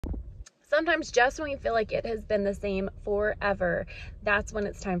Sometimes just when we feel like it has been the same forever, that's when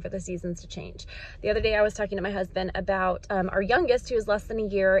it's time for the seasons to change. The other day I was talking to my husband about our youngest, who is less than a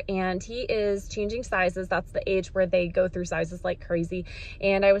year, and he is changing sizes. That's the age where they go through sizes like crazy.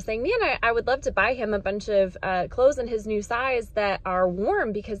 And I was saying, man, I would love to buy him a bunch of clothes in his new size that are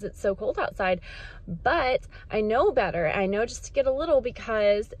warm because it's so cold outside. But I know better. I know just to get a little,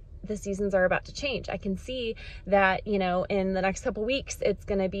 because the seasons are about to change. I can see that, you know, in the next couple weeks, it's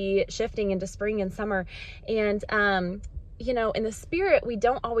going to be shifting into spring and summer. And, you know, in the spirit, we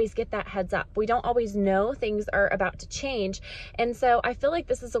don't always get that heads up. We don't always know things are about to change. And so I feel like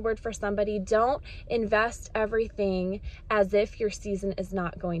this is a word for somebody. Don't invest everything as if your season is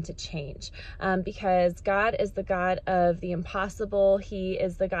not going to change, because God is the God of the impossible. He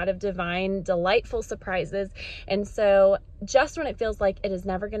is the God of divine, delightful surprises. And so just when it feels like it is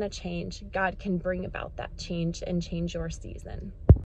never going to change, God can bring about that change and change your season.